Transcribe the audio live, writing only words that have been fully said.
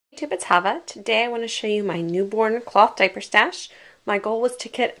YouTube, it's Hava. Today I want to show you my newborn cloth diaper stash. My goal was to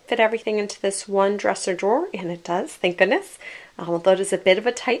fit everything into this one dresser drawer, and it does, thank goodness. Although it is a bit of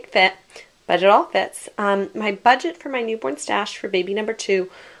a tight fit, but it all fits. My budget for my newborn stash for baby number 2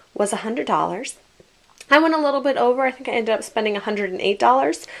 was $100. I went a little bit over. I think I ended up spending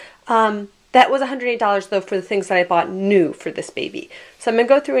 $108. That was $108 though for the things that I bought new for this baby. So I'm going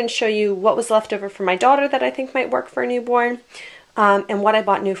to go through and show you what was left over for my daughter that I think might work for a newborn, and what I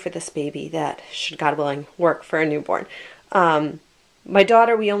bought new for this baby that should, God willing, work for a newborn. My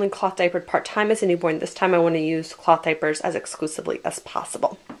daughter, we only cloth diapered part-time as a newborn. This time I want to use cloth diapers as exclusively as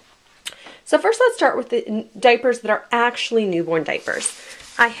possible. So first let's start with the diapers that are actually newborn diapers.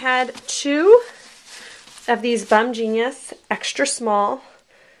 I had 2 of these Bum Genius extra small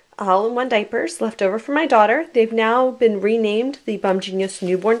all-in-one diapers left over for my daughter. They've now been renamed the Bum Genius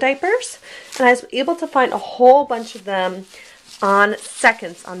newborn diapers, and I was able to find a whole bunch of them on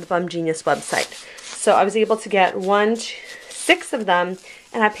seconds on the Bum Genius website. So I was able to get 6 of them,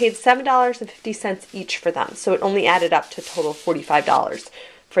 and I paid $7.50 each for them. So it only added up to a total of $45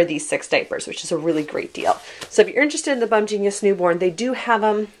 for these 6 diapers, which is a really great deal. So if you're interested in the Bum Genius newborn, they do have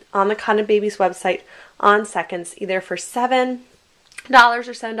them on the Kind of Babies website on seconds, either for $7 or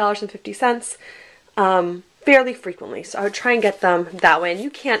 $7.50 fairly frequently. So I would try and get them that way, and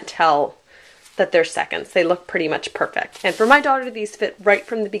you can't tell that they're seconds. They look pretty much perfect. And for my daughter, these fit right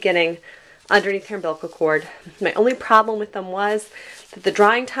from the beginning underneath her umbilical cord. My only problem with them was that the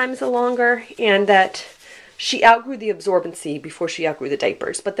drying times are longer and that she outgrew the absorbency before she outgrew the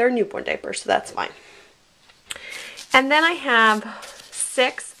diapers, but they're newborn diapers, so that's fine. And then I have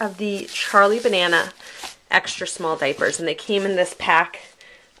 6 of the Charlie Banana extra small diapers, and they came in this pack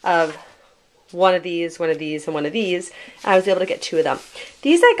of one of these, and one of these. I was able to get 2 of them.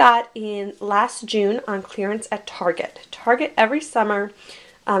 These I got in last June on clearance at Target. Target every summer,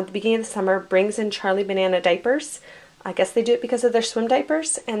 the beginning of the summer, brings in Charlie Banana diapers. I guess they do it because of their swim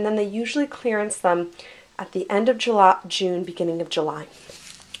diapers, and then they usually clearance them at the end of June, beginning of July.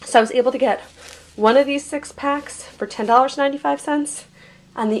 So I was able to get one of these 6 packs for $10.95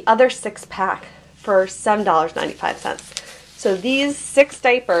 and the other 6 pack for $7.95. So these 6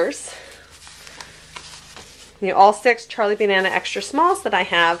 diapers, all 6 Charlie Banana extra smalls that I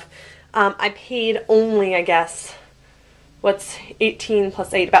have, I paid only, I guess, what's 18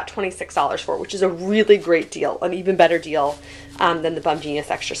 plus 8, about $26 for, which is a really great deal, an even better deal than the Bum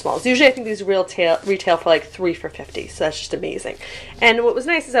Genius extra smalls. Usually I think these retail for like 3 for $50, so that's just amazing. And what was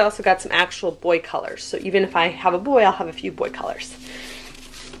nice is I also got some actual boy colors, so even if I have a boy, I'll have a few boy colors.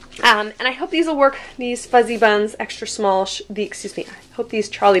 And I hope these will work. These Fuzzy Buns extra small, I hope these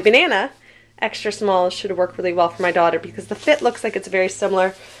Charlie Banana extra smalls should work really well for my daughter, because the fit looks like it's very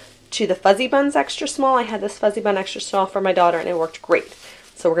similar to the Fuzzy Buns extra small. I had this Fuzzy Bun extra small for my daughter, and it worked great.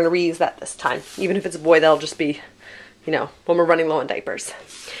 So we're going to reuse that this time. Even if it's a boy, that'll just be, when we're running low on diapers.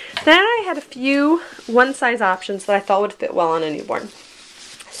 Then I had a few one-size options that I thought would fit well on a newborn.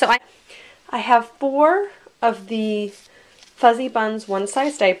 So I have 4 of the Fuzzy Buns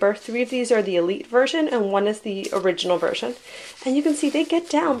one-size diaper. 3 of these are the Elite version, and 1 is the original version. And you can see they get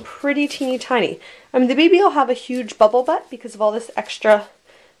down pretty teeny tiny. I mean, the baby will have a huge bubble butt because of all this extra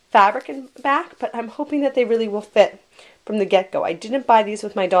fabric in back, but I'm hoping that they really will fit from the get-go. I didn't buy these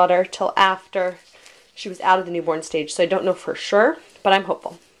with my daughter till after she was out of the newborn stage, so I don't know for sure, but I'm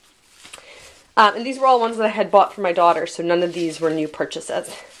hopeful. And these were all ones that I had bought for my daughter, so none of these were new purchases.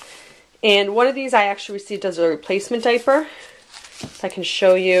 And one of these I actually received as a replacement diaper. So I can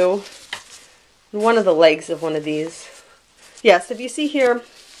show you one of the legs of one of these. Yes, if you see here,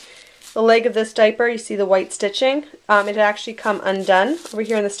 the leg of this diaper, you see the white stitching. It had actually come undone over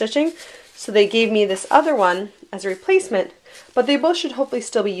here in the stitching. So they gave me this other one as a replacement, but they both should hopefully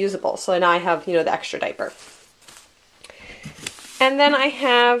still be usable. So now I have, the extra diaper. And then I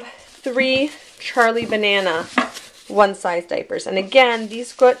have 3 Charlie Banana one-size diapers. And again,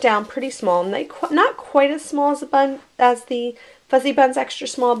 these go down pretty small, and not quite as small as the Fuzzy Buns extra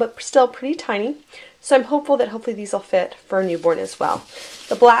small, but still pretty tiny. So I'm hopeful that hopefully these will fit for a newborn as well.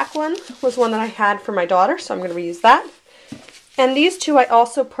 The black one was one that I had for my daughter, so I'm going to reuse that. And these 2 I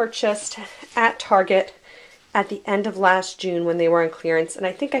also purchased at Target at the end of last June when they were on clearance, and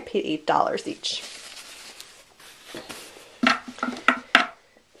I think I paid $8 each.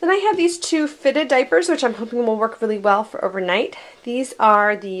 Then I have these 2 fitted diapers, which I'm hoping will work really well for overnight. These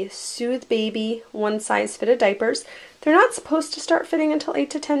are the Soothe Baby one-size fitted diapers. They're not supposed to start fitting until 8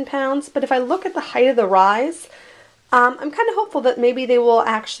 to 10 pounds, but if I look at the height of the rise, I'm kind of hopeful that maybe they will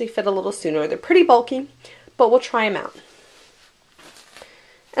actually fit a little sooner. They're pretty bulky, but we'll try them out.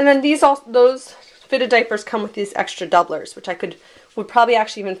 And then those fitted diapers come with these extra doublers, which I could would probably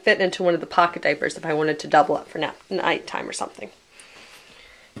actually even fit into one of the pocket diapers if I wanted to double up for night time or something.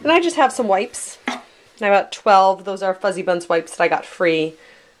 And I just have some wipes. I have about 12. Those are Fuzzy Buns wipes that I got free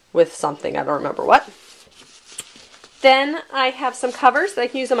with something. I don't remember what. Then I have some covers that I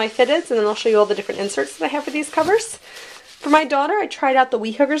can use on my fitteds, and then I'll show you all the different inserts that I have for these covers. For my daughter, I tried out the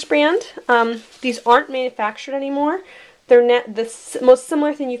WeHuggers brand. These aren't manufactured anymore. The most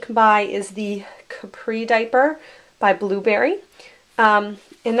similar thing you can buy is the Capri diaper by Blueberry. And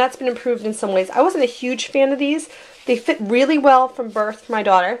that's been improved in some ways. I wasn't a huge fan of these. They fit really well from birth for my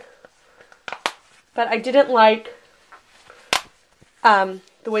daughter. But I didn't like the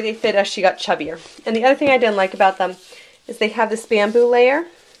way they fit as she got chubbier. And the other thing I didn't like about them is they have this bamboo layer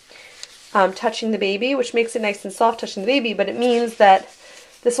touching the baby, which makes it nice and soft touching the baby, but it means that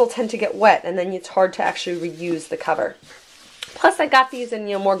this will tend to get wet, and then it's hard to actually reuse the cover. Plus, I got these in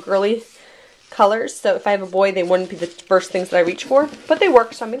more girly colors, so if I have a boy, they wouldn't be the first things that I reach for, but they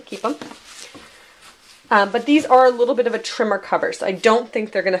work, so I'm going to keep them. But these are a little bit of a trimmer cover, so I don't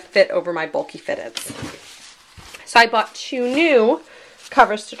think they're going to fit over my bulky fitteds. So I bought 2 new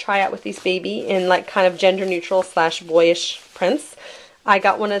covers to try out with these baby in like kind of gender neutral / boyish prints. I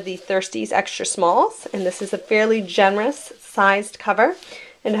got one of the Thirsties Extra Smalls, and this is a fairly generous sized cover,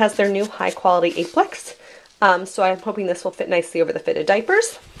 and it has their new high quality Aplex. So I'm hoping this will fit nicely over the fitted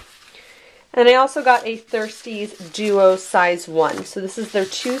diapers. And I also got a Thirsties Duo size 1. So this is their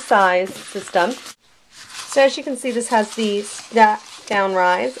 2 size system. So as you can see, this has the down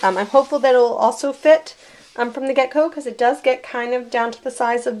rise. I'm hopeful that it will also fit from the get-go, because it does get kind of down to the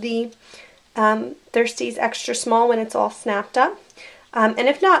size of the Thirsties Extra Small when it's all snapped up. And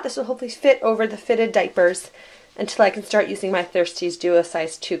if not, this will hopefully fit over the fitted diapers until I can start using my Thirsties Duo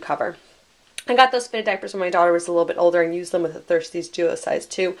size 2 cover. I got those fitted diapers when my daughter was a little bit older and used them with the Thirsties Duo size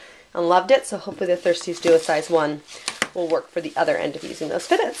 2 and loved it, so hopefully the Thirsties Duo size 1 will work for the other end of using those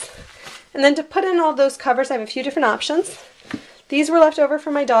fitteds. And then to put in all those covers, I have a few different options. These were left over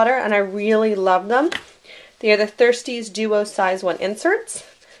from my daughter, and I really love them. They are the Thirsties Duo size 1 inserts.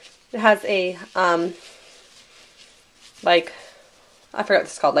 It has a, I forgot what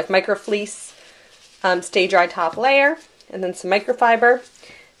it's called, like micro fleece, stay dry top layer, and then some microfiber,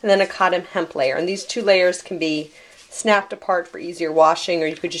 and then a cotton hemp layer. And these 2 layers can be snapped apart for easier washing, or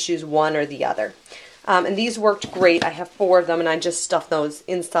you could just use one or the other. And these worked great. I have 4 of them, and I just stuffed those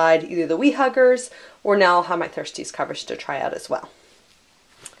inside either the WeHuggers, or now I'll have my Thirsties covers to try out as well.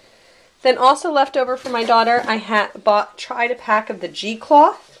 Then also left over for my daughter, I tried a pack of the G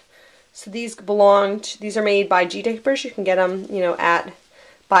cloth. So these are made by G Diapers. You can get them, at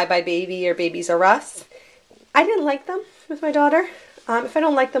Bye Bye Baby or Babies R Us. I didn't like them with my daughter. If I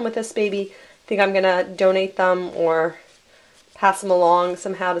don't like them with this baby, I think I'm going to donate them or pass them along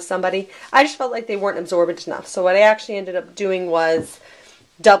somehow to somebody. I just felt like they weren't absorbent enough. So what I actually ended up doing was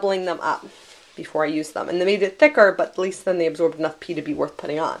doubling them up before I used them. And they made it thicker, but at least then they absorbed enough pee to be worth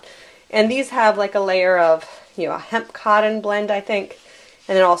putting on. And these have like a layer of, a hemp cotton blend, I think.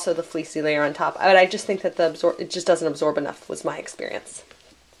 And then also the fleecy layer on top. But I just think that it just doesn't absorb enough, was my experience.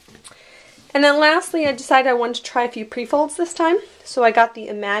 And then lastly, I decided I wanted to try a few pre-folds this time. So I got the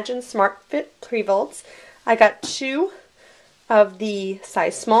Imagine Smart Fit pre-folds. I got 2 of the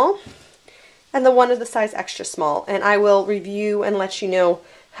size small and the 1 of the size extra small. And I will review and let you know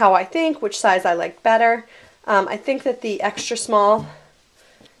how I think, which size I like better. I think that the extra small,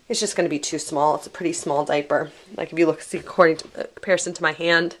 it's just going to be too small. It's a pretty small diaper. Like if you see according to comparison to my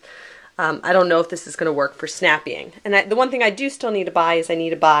hand, I don't know if this is going to work for snappying. And the one thing I do still need to buy is I need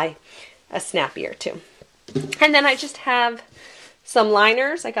to buy a snappier too. And then I just have some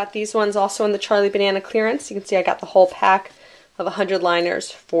liners. I got these ones also in the Charlie Banana clearance. You can see I got the whole pack of 100 liners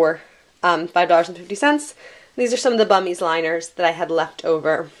for $5.50. These are some of the Bummies liners that I had left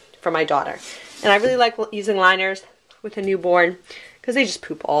over from my daughter. And I really like using liners with a newborn because they just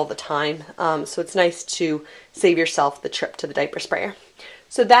poop all the time. So it's nice to save yourself the trip to the diaper sprayer.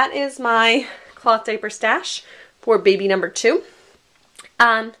 So that is my cloth diaper stash for baby number 2.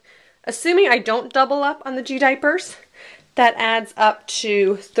 Assuming I don't double up on the G diapers, that adds up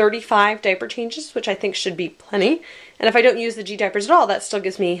to 35 diaper changes, which I think should be plenty. And if I don't use the G diapers at all, that still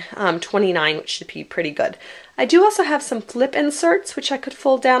gives me 29, which should be pretty good. I do also have some flip inserts, which I could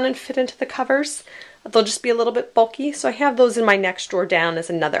fold down and fit into the covers. They'll just be a little bit bulky, so I have those in my next drawer down as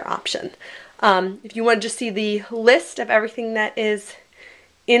another option. If you want to just see the list of everything that is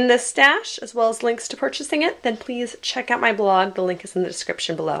in this stash, as well as links to purchasing it, then please check out my blog. The link is in the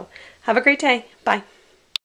description below. Have a great day. Bye.